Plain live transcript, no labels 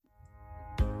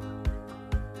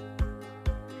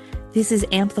This is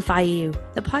Amplify You,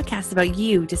 the podcast about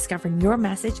you discovering your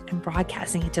message and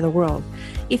broadcasting it to the world.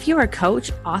 If you're a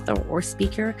coach, author, or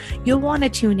speaker, you'll want to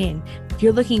tune in. If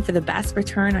you're looking for the best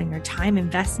return on your time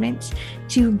investment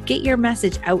to get your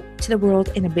message out to the world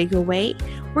in a bigger way,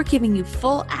 we're giving you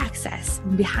full access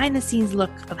and behind the scenes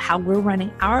look of how we're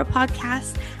running our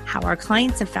podcast, how our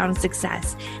clients have found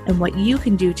success, and what you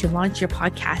can do to launch your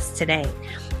podcast today.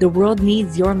 The world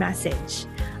needs your message.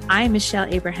 I'm Michelle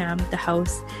Abraham, the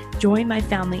host. Join my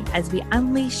family as we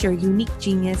unleash your unique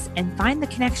genius and find the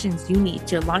connections you need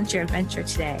to launch your adventure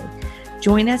today.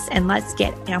 Join us and let's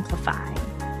get amplified.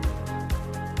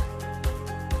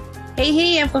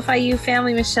 Hey, Amplify You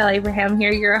family. Michelle Abraham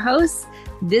here, your host.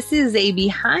 This is a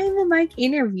behind the mic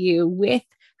interview with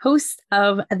host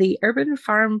of the Urban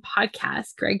Farm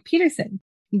podcast, Greg Peterson.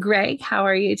 Greg, how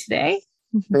are you today?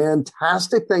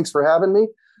 Fantastic. Thanks for having me.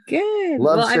 Good.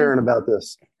 Love sharing about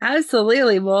this.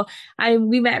 Absolutely. Well,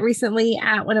 we met recently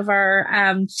at one of our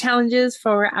challenges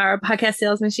for our podcast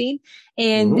sales machine.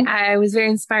 And I was very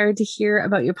inspired to hear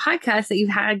about your podcast that you've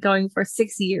had going for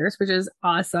 6 years, which is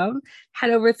awesome.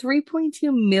 Had over 3.2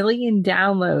 million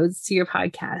downloads to your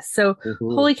podcast. So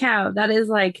holy cow, that is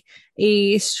like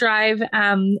a strive,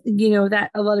 that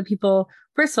a lot of people,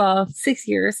 first of all, 6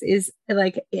 years is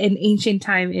like an ancient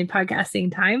time in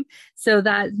podcasting time. So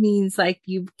that means like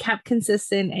you've kept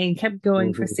consistent and kept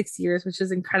going for 6 years, which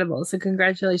is incredible. So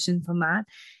congratulations on that.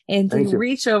 And to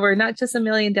reach over not just 1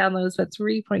 million downloads, but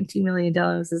 3.2 million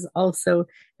downloads is also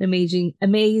an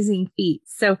amazing feat.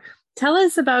 So tell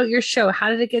us about your show. How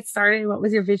did it get started? What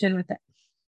was your vision with it?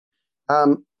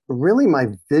 Really, my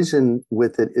vision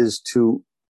with it is to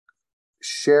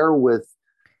share with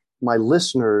my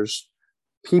listeners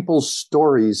people's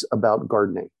stories about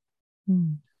gardening,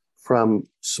 from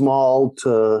small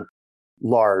to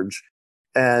large.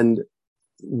 And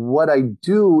what I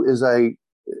do is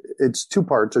it's two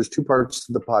parts. There's two parts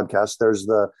to the podcast. There's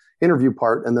the interview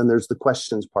part, and then there's the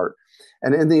questions part.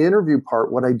 And in the interview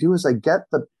part, what I do is I get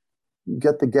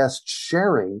the guests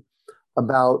sharing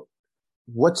about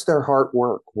what's their heart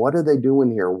work. What are they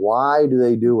doing here? Why do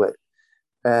they do it?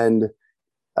 And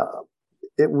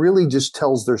it really just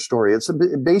tells their story.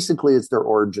 Basically it's their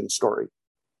origin story.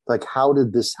 Like, how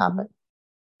did this happen?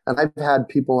 And I've had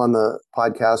people on the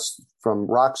podcast from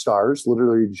rock stars.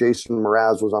 Literally, Jason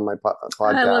Mraz was on my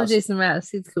podcast. I love Jason Mraz.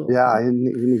 He's cool. Yeah,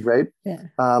 he's great. Yeah.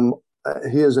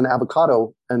 He is an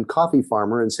avocado and coffee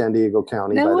farmer in San Diego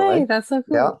County. No by way. The way. That's so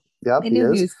cool. Yeah, I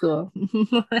knew he was cool.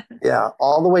 Yeah,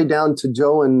 all the way down to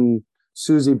Joe and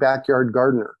Susie Backyard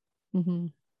Gardener.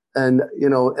 And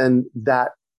and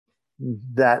that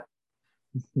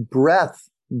breadth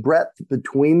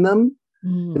between them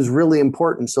is really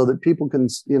important, so that people can,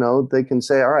 they can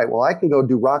say, all right, well, I can go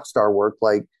do rock star work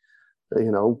like,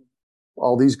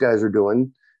 all these guys are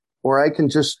doing, or I can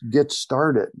just get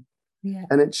started. Yeah.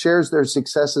 And it shares their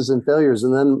successes and failures.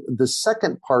 And then the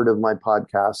second part of my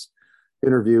podcast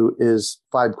interview is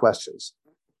 5 questions.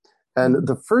 And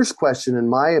the first question, in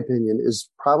my opinion, is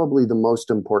probably the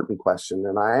most important question.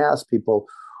 And I ask people,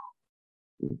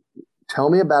 tell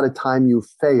me about a time you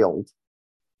failed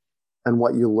and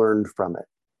what you learned from it.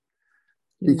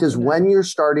 Because when you're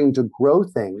starting to grow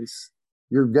things,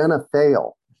 you're going to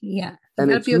fail. Yeah. You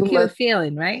have to be okay with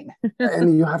failing, right?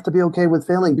 And you have to be okay with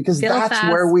failing, because that's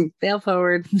where we fail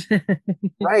forward.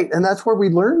 Right. And that's where we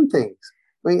learn things.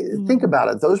 I mean, think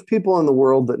about it. Those people in the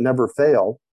world that never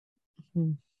fail,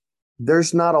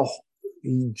 there's not a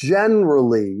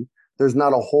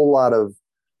whole lot of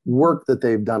work that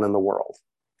they've done in the world.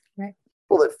 Right.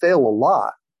 People that fail a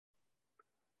lot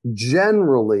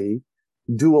generally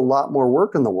do a lot more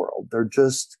work in the world. They're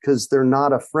just because they're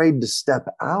not afraid to step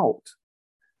out.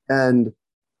 And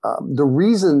the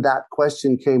reason that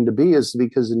question came to be is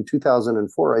because in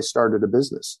 2004, I started a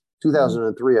business.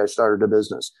 2003, I started a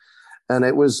business. And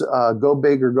it was go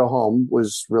big or go home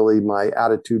was really my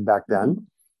attitude back then,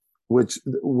 which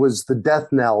was the death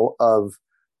knell of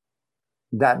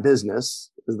that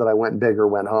business, is that I went big or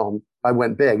went home. I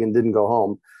went big and didn't go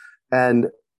home.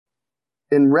 And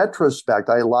in retrospect,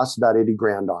 I lost about 80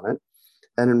 grand on it.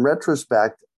 And in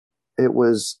retrospect, it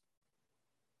was,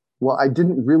 well, I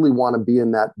didn't really want to be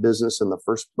in that business in the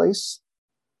first place.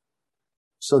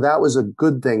 So that was a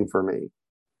good thing for me.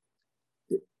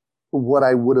 What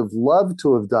I would have loved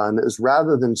to have done is,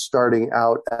 rather than starting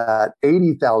out at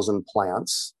 80,000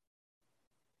 plants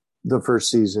the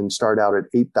first season, start out at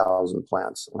 8,000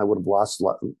 plants. I would have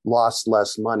lost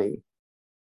less money.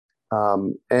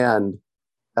 And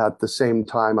at the same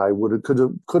time, I could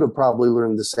have probably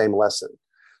learned the same lesson.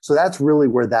 So that's really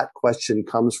where that question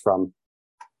comes from,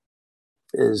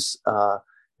 is,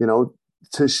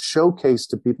 to showcase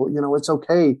to people, it's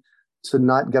okay to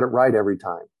not get it right every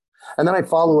time. And then I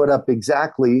follow it up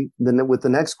exactly then with the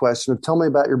next question of, tell me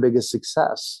about your biggest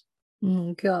success.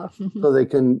 Cool. So they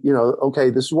can,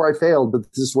 okay, this is where I failed, but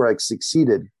this is where I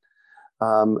succeeded.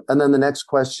 And then the next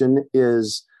question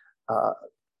is,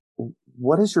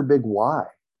 what is your big why?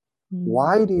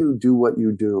 Why do you do what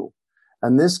you do?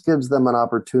 And this gives them an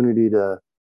opportunity to,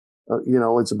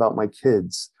 it's about my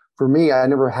kids. For me, I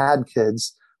never had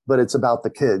kids, but it's about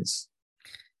the kids.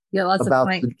 Yeah, lots of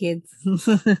client kids.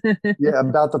 Yeah,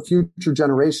 about the future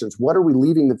generations. What are we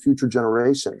leaving the future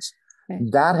generations? Okay.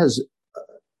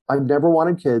 I've never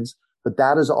wanted kids, but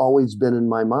that has always been in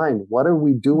my mind. What are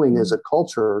we doing as a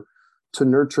culture to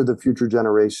nurture the future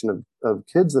generation of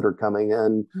kids that are coming?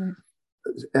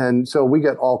 And so we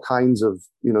get all kinds of,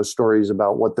 stories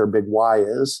about what their big why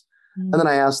is. And then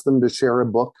I ask them to share a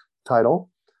book title,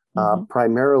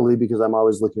 primarily because I'm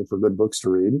always looking for good books to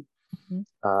read.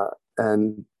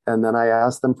 And then I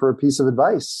ask them for a piece of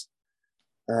advice.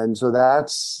 And so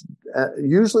that's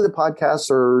usually the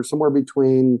podcasts are somewhere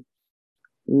between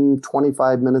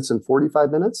 25 minutes and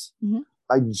 45 minutes.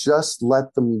 I just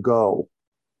let them go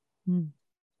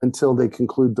until they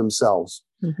conclude themselves.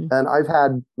 And I've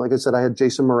had, like I said, I had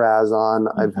Jason Mraz on.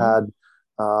 I've had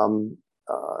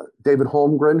David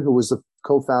Holmgren, who was the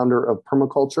co-founder of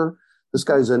Permaculture. This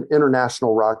guy's an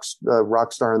international rock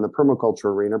star in the permaculture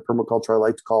arena. Permaculture, I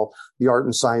like to call the art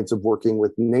and science of working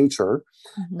with nature.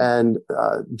 And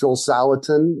Joel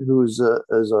Salatin, who is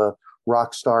a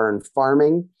rock star in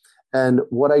farming. And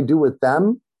what I do with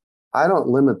them, I don't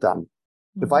limit them.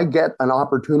 If I get an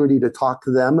opportunity to talk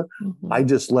to them, I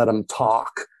just let them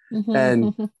talk.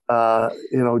 And,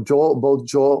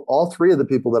 Joel, all three of the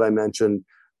people that I mentioned,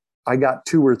 I got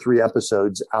 2 or 3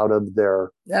 episodes out of their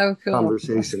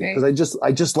conversation because I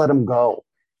just let them go.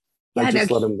 Yeah, I just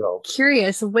let them go.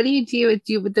 Curious. What do you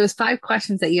do with those 5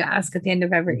 questions that you ask at the end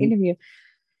of every interview?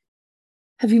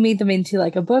 Have you made them into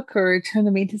like a book or turned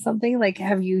them into something? Like,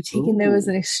 have you taken those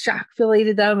and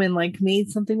extrapolated them and like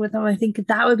made something with them? I think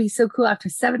that would be so cool after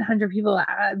 700 people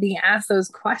being asked those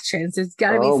questions. There's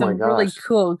got to be some really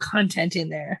cool content in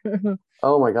there.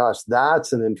 Oh my gosh.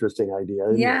 That's an interesting idea.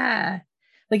 Yeah.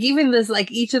 Like even this,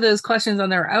 like each of those questions on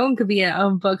their own could be an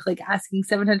own book, like asking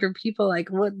 700 people, like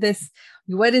what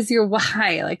is your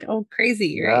why? Like, oh,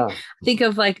 crazy, right? Yeah. Think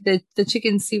of like the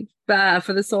chicken soup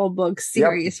for the soul book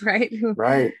series, right?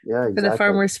 Right. Yeah.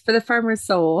 Exactly. For the farmer's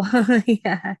soul.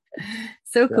 Yeah.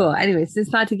 So cool. Yeah. Anyways,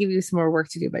 it's not to give you some more work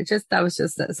to do, but that was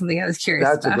just something I was curious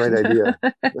about. That's a great idea.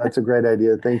 That's a great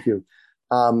idea. Thank you.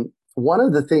 One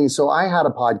of the things, so I had a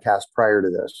podcast prior to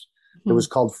this. It was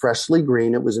called Freshly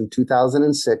Green. It was in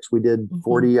 2006. We did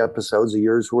 40 episodes,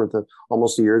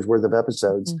 almost a year's worth of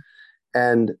episodes.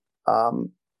 And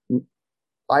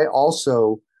I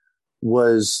also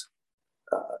was,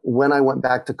 when I went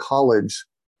back to college,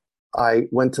 I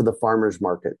went to the farmer's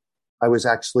market. I was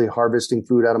actually harvesting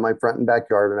food out of my front and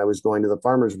backyard, and I was going to the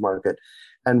farmer's market.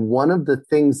 And one of the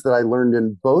things that I learned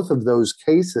in both of those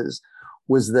cases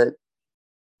was that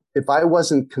if I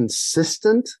wasn't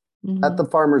consistent at the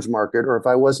farmer's market, or if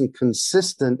I wasn't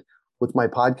consistent with my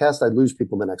podcast, I'd lose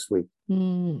people the next week.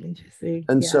 Interesting.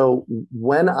 And so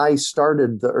when I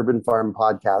started the Urban Farm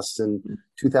podcast in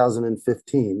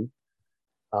 2015,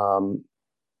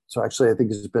 so actually I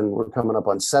think we're coming up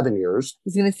on 7 years. I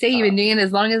was going to say you've been doing it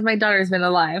as long as my daughter's been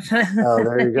alive. Oh,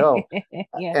 there you go.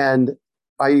 Yeah. And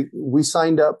we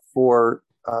signed up for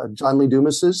John Lee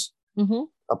Dumas's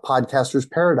a Podcaster's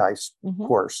Paradise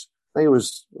course. I think it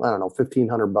was, I don't know,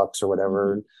 $1,500 or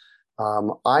whatever.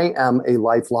 I am a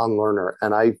lifelong learner,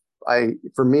 and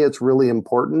for me, it's really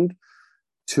important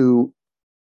to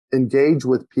engage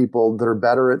with people that are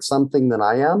better at something than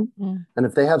I am. And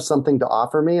if they have something to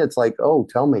offer me, it's like, oh,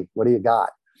 tell me, what do you got?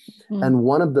 And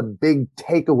one of the big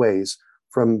takeaways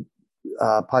from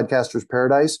Podcaster's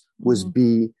Paradise was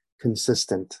be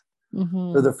consistent.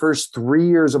 For the first 3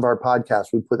 years of our podcast,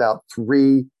 we put out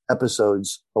 3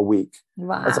 episodes a week.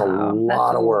 Wow. That's a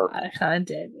lot of work. Lot of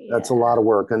content. Yeah. That's a lot of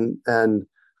work. And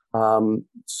for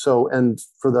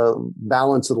the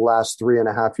balance of the last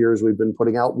 3.5 years, we've been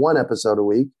putting out 1 episode a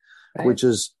week, which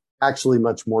is actually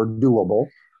much more doable.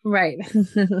 Right.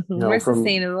 More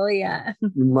sustainable. Yeah.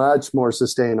 Much more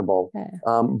sustainable.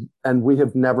 Yeah. And we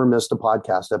have never missed a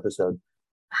podcast episode.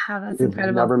 Wow, that's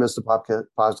incredible. Never missed a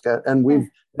podcast. And we've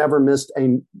never missed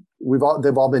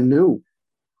they've all been new.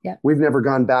 Yeah. We've never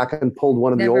gone back and pulled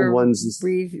one of the old ones.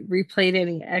 Replayed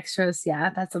any extras.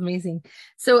 Yeah, that's amazing.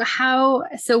 So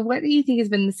what do you think has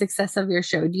been the success of your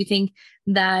show? Do you think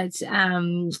that,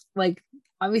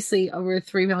 obviously over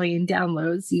 3 million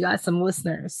downloads, you got some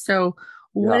listeners. So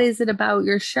What is it about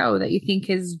your show that you think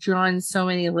has drawn so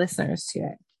many listeners to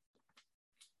it?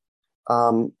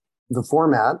 The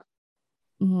format,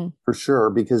 for sure,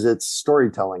 because it's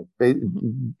storytelling.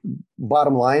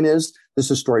 Bottom line is, this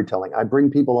is storytelling. I bring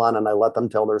people on and I let them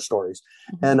tell their stories,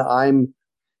 and I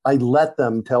let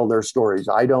them tell their stories.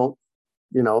 I don't,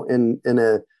 in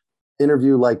a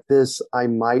interview like this, I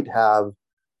might have,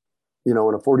 in a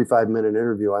 45-minute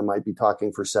interview, I might be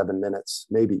talking for 7 minutes,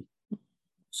 maybe.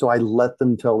 So I let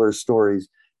them tell their stories,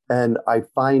 and I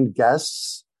find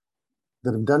guests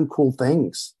that have done cool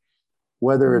things,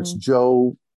 whether it's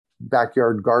Joe,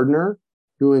 backyard gardener,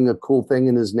 doing a cool thing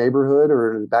in his neighborhood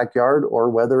or in his backyard, or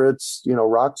whether it's,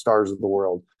 rock stars of the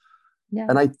world. Yeah.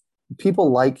 And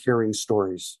people like hearing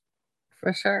stories.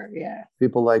 For sure. Yeah.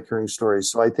 People like hearing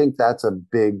stories. So I think that's a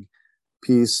big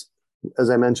piece.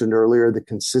 As I mentioned earlier, the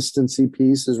consistency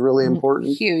piece is really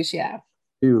important. Huge. Yeah.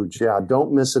 Huge. Yeah.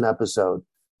 Don't miss an episode.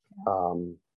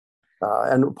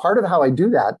 And part of how I do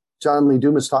that, John Lee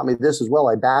Dumas taught me this as well.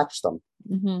 I batch them.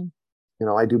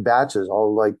 I do batches.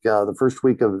 All like the first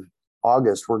week of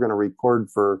August, we're going to record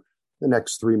for the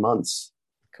next 3 months.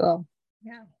 Cool.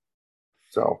 Yeah.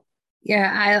 So.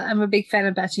 Yeah, I'm a big fan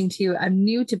of batching too. I'm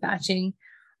new to batching,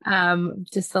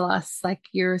 just the last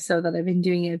year or so that I've been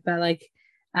doing it. But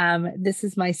this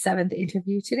is my 7th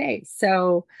interview today.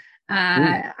 So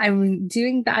I'm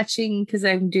doing batching because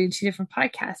I'm doing 2 different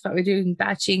podcasts, but we're doing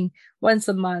batching once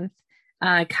a month.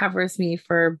 Covers me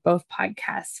for both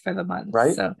podcasts for the month.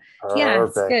 Right. So yeah,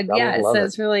 it's good.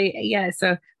 It's really,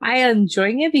 so I am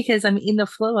enjoying it because I'm in the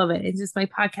flow of it. It's just my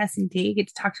podcasting day. You get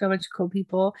to talk to a bunch of cool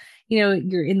people.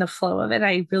 You're in the flow of it.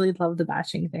 I really love the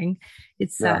batching thing.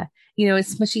 It's,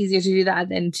 it's much easier to do that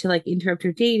than to interrupt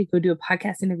your day to go do a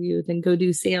podcast interview, then go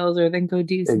do sales, or then go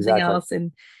do something else.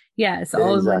 And it's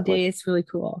all in one day. It's really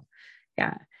cool.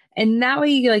 Yeah. And that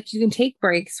way, you can take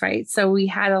breaks, right? So we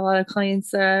had a lot of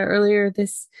clients earlier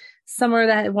this summer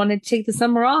that wanted to take the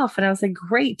summer off. And I was like,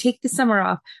 great, take the summer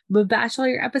off, but batch all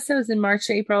your episodes in March,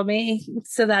 April, May,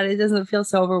 so that it doesn't feel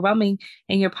so overwhelming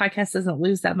and your podcast doesn't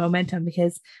lose that momentum,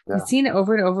 because we've seen it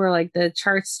over and over. The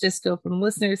charts just go from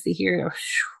listeners to here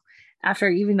after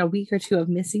even a week or 2 of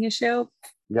missing a show.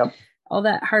 Yep. All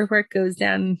that hard work goes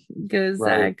down,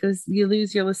 you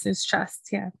lose your listeners' trust.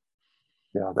 Yeah.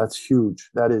 Yeah, that's huge.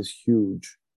 That is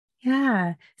huge.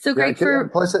 Yeah. So great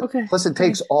plus it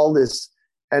takes all this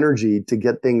energy to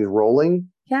get things rolling.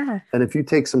 Yeah. And if you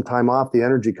take some time off, the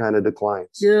energy kind of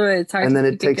declines. Yeah, it's hard. And then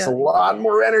it takes a lot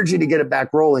more energy to get it back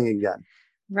rolling again.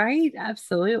 Right.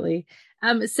 Absolutely.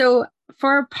 So for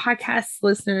our podcast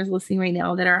listeners listening right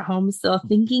now that are at home still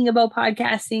thinking about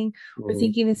podcasting or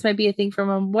thinking this might be a thing for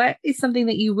them, what is something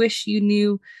that you wish you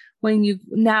knew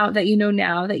now that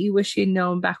you wish you'd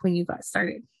known back when you got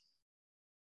started?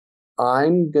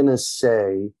 I'm going to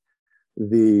say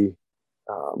the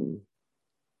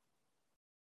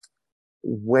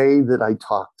way that I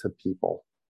talk to people.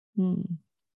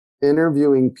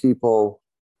 Interviewing people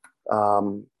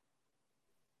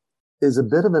is a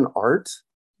bit of an art.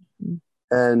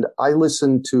 And I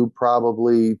listened to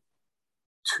probably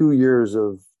 2 years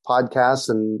of podcasts,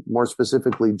 and more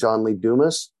specifically, John Lee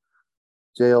Dumas,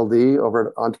 JLD, over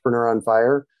at Entrepreneur on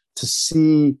Fire, to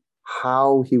see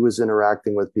how he was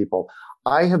interacting with people.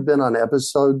 I have been on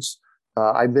episodes.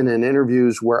 I've been in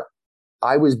interviews where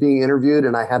I was being interviewed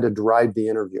and I had to drive the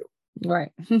interview.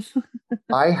 Right.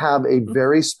 I have a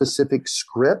very specific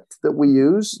script that we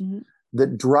use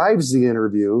that drives the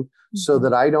interview so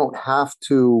that I don't have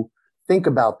to think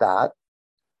about that.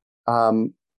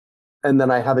 And then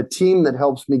I have a team that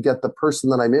helps me get the person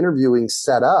that I'm interviewing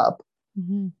set up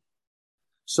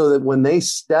so that when they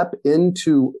step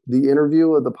into the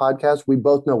interview of the podcast, we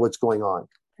both know what's going on.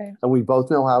 Okay. And we both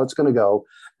know how it's going to go.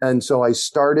 And so I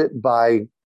start it by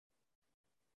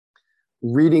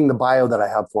reading the bio that I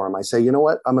have for him. I say, you know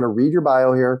what? I'm going to read your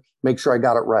bio here, make sure I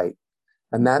got it right.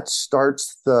 And that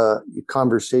starts the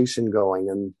conversation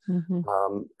going.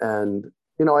 And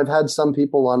I've had some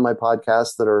people on my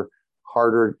podcast that are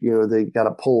harder, they got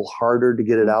to pull harder to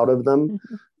get it out of them.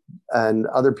 And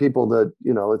other people that,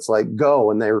 it's like, go,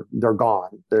 and they're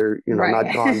gone. They're,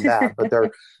 not gone bad, but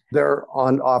they're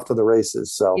off to the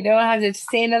races. So you don't have to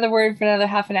say another word for another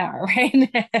half an hour, right?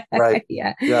 Right.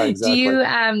 Yeah. Yeah, exactly.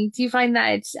 Do you find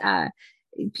that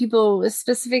people,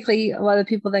 specifically a lot of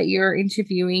people that you're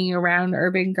interviewing around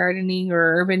urban gardening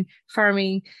or urban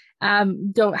farming,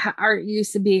 aren't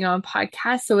used to being on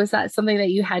podcasts? So is that something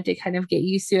that you had to kind of get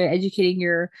used to, educating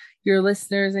your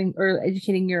listeners or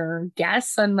educating your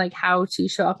guests on how to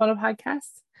show up on a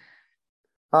podcast?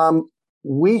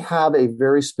 We have a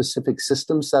very specific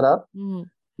system set up.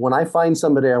 When I find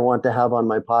somebody I want to have on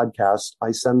my podcast,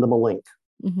 I send them a link.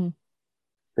 Mm-hmm.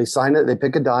 They sign it, they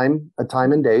pick a time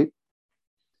and date.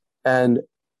 And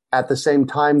at the same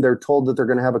time, they're told that they're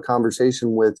going to have a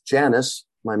conversation with Janice,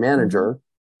 my manager,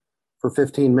 for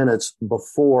 15 minutes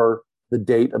before the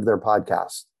date of their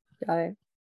podcast. Got it.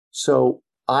 So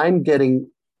I'm getting,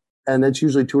 and that's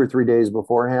usually 2 or 3 days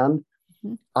beforehand,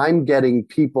 I'm getting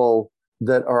people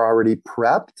that are already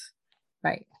prepped.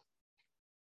 Right.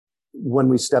 When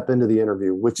we step into the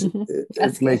interview, which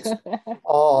it makes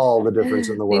all the difference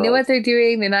in the world. They know what they're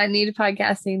doing. They're not new to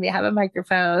podcasting. They have a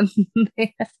microphone.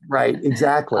 Right.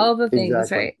 Exactly. All the things,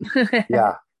 exactly. Right?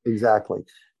 Yeah, exactly.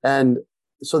 And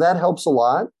so that helps a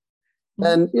lot.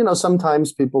 And,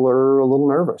 sometimes people are a little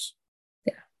nervous.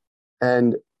 Yeah.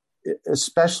 And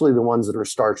especially the ones that are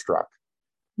starstruck.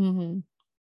 Mm-hmm.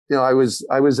 I was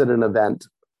at an event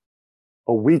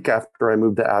a week after I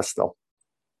moved to Asheville.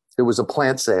 It was a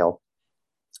plant sale.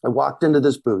 I walked into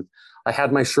this booth. I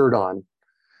had my shirt on,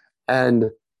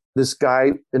 and this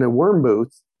guy in a worm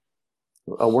booth,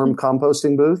 a worm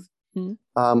composting booth,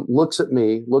 looks at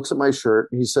me, looks at my shirt,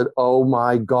 and he said, "Oh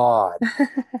my God,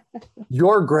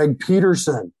 you're Greg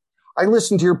Peterson. I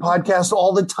listen to your podcast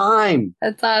all the time."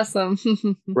 That's awesome.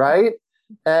 Right?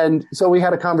 And so we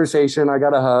had a conversation. I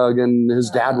got a hug, and his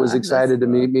dad was excited to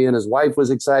meet me, and his wife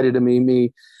was excited to meet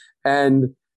me.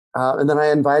 And then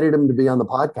I invited him to be on the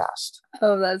podcast.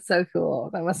 Oh, that's so cool.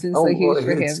 That must have been so huge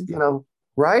for him.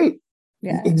 Right?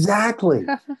 Yeah. Exactly.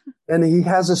 And he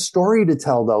has a story to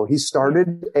tell, though. He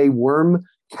started a worm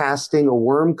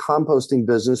composting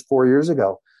business 4 years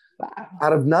ago. Wow.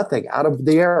 Out of nothing, out of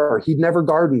the air. He'd never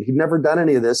gardened. He'd never done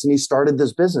any of this. And he started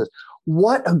this business.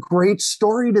 What a great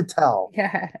story to tell.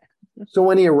 Yeah. So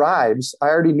when he arrives, I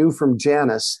already knew from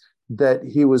Janice that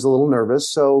he was a little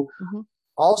nervous. So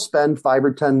I'll spend 5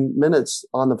 or 10 minutes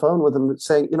on the phone with him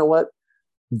saying, you know what?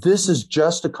 This is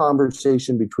just a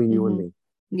conversation between you and me.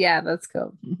 Yeah, that's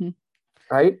cool.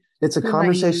 Right? It's a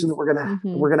conversation that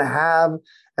we're gonna have,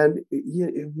 and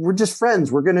we're just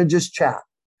friends. We're gonna just chat,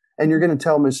 and you're gonna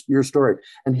tell me your story.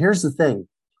 And here's the thing: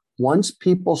 once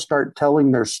people start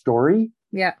telling their story,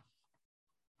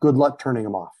 good luck turning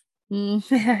them off.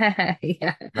 Yeah.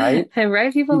 Right?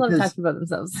 Right. People love talking about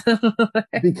themselves.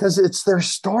 Because it's their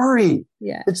story.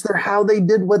 Yeah. It's how they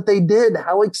did what they did.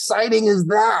 How exciting is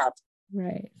that?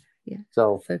 Right. Yeah.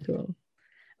 So cool.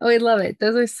 Oh, I love it.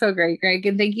 Those are so great, Greg.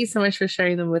 And thank you so much for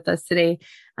sharing them with us today.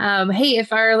 Hey,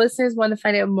 if our listeners want to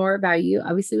find out more about you,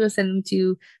 obviously we'll send them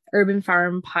to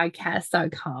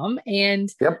urbanfarmpodcast.com.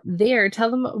 And there, tell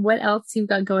them what else you've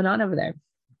got going on over there.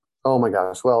 Oh my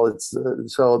gosh. Well, it's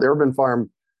so the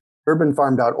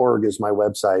urbanfarm.org is my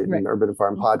website, and Urban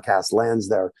Farm Podcast lands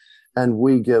there. And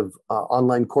we give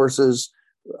online courses.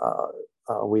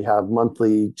 We have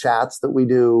monthly chats that we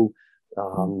do.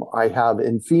 I have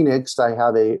in Phoenix, I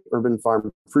have a Urban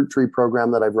Farm fruit tree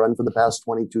program that I've run for the past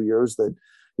 22 years that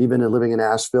even living in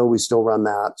Asheville, we still run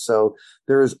that. So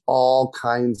there's all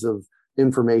kinds of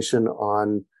information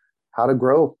on how to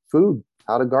grow food,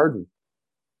 how to garden.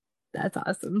 That's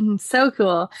awesome. So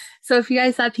cool. So if you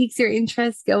guys that piques your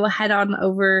interest, go head on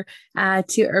over to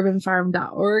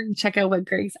urbanfarm.org, check out what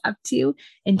Greg's up to,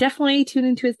 and definitely tune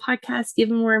into his podcast,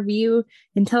 give him a review,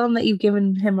 and tell him that you've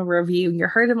given him a review. You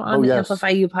heard him on the Amplify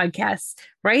You podcast,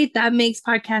 right? That makes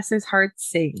podcasters' hearts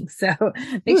sing. So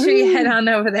make sure you head on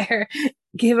over there,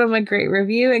 give him a great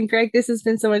review. And Greg, this has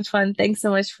been so much fun. Thanks so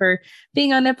much for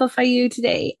being on Amplify You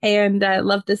today. And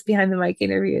love this behind the mic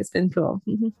interview. It's been cool.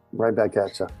 Right back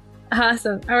at you.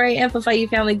 Awesome. All right, Amplify You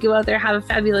family, go out there, have a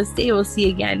fabulous day. We'll see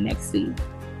you again next week.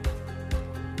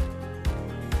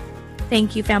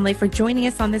 Thank you, family, for joining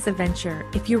us on this adventure.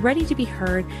 If you're ready to be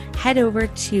heard, head over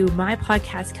to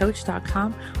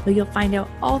mypodcastcoach.com, where you'll find out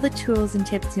all the tools and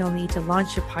tips you'll need to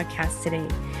launch your podcast today.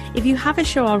 If you have a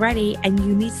show already and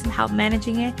you need some help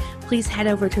managing it, please head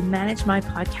over to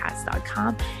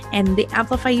managemypodcast.com, and the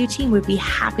Amplify You team would be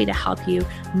happy to help you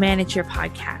manage your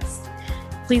podcast.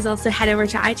 Please also head over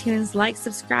to iTunes, like,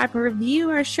 subscribe, and review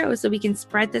our show so we can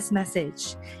spread this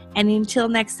message. And until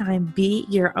next time, be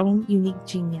your own unique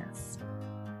genius.